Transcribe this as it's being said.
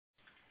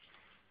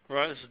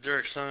Right, this is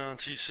Derek Scion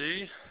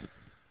TC.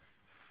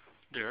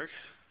 Derek.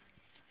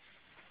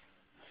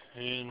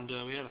 And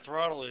we had a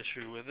throttle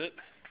issue with it.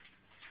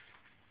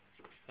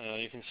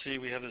 You can see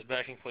we have this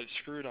backing plate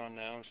screwed on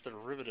now instead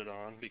of riveted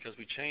on because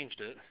we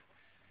changed it.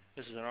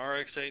 This is an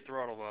Rx-8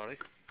 throttle body.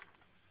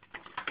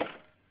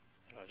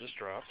 I just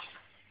dropped.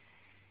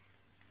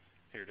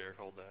 Here, Derek,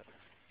 hold that.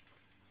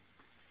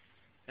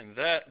 And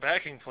that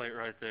backing plate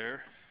right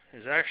there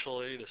is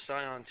actually the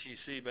Scion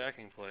TC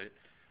backing plate.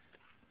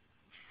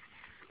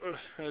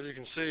 As you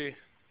can see.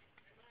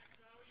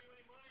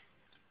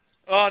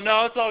 Oh,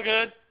 no, it's all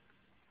good.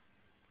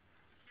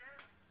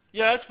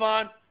 Yeah, it's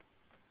fine.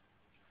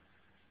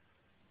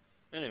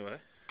 Anyway,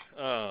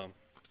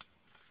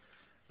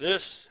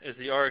 this is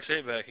the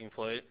Rx-8 backing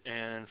plate,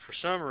 and for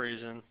some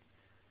reason,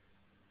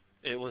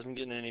 it wasn't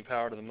getting any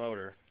power to the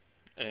motor.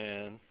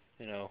 And,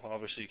 you know,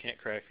 obviously you can't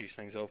crack these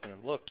things open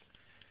and look.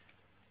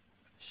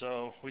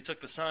 So we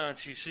took the Scion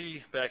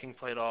TC backing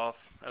plate off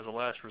as a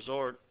last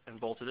resort and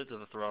bolted it to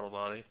the throttle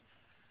body,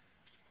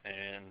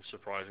 and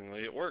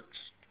surprisingly it works.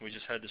 We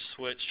just had to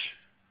switch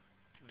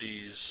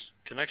these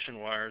connection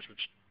wires,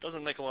 which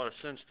doesn't make a lot of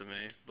sense to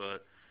me,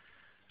 but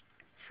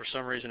for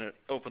some reason it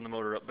opened the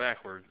motor up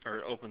backward, or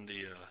it opened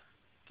the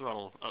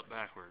throttle up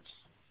backwards.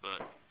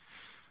 But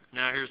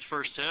now here's the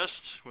first test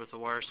with the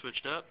wire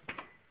switched up.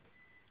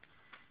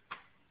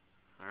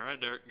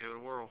 Alright, Derek, give it a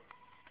whirl.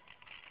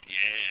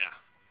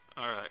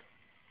 Yeah. Alright.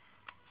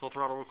 Full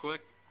throttle real quick.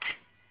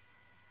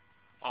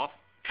 Off.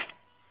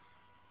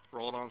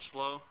 Roll it on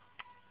slow.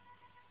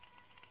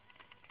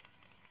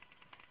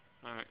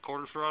 Alright,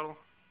 quarter throttle.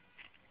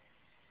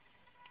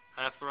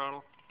 Half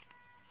throttle.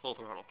 Full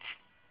throttle.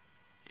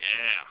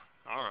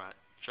 Yeah. Alright.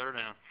 Shut her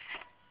down.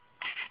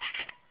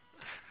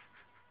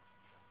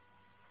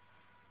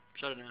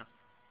 Shut it down.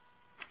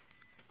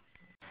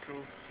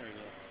 Cool. There you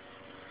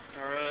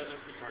go. Alright, let's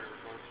get started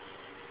recording.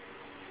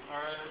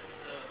 Alright, this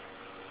is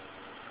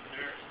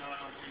Derek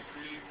Scion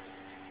TC.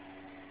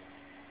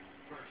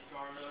 First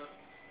start up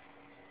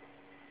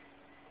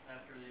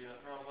after the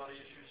throttle body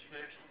issues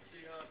fixed. Let's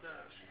see how it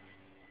does.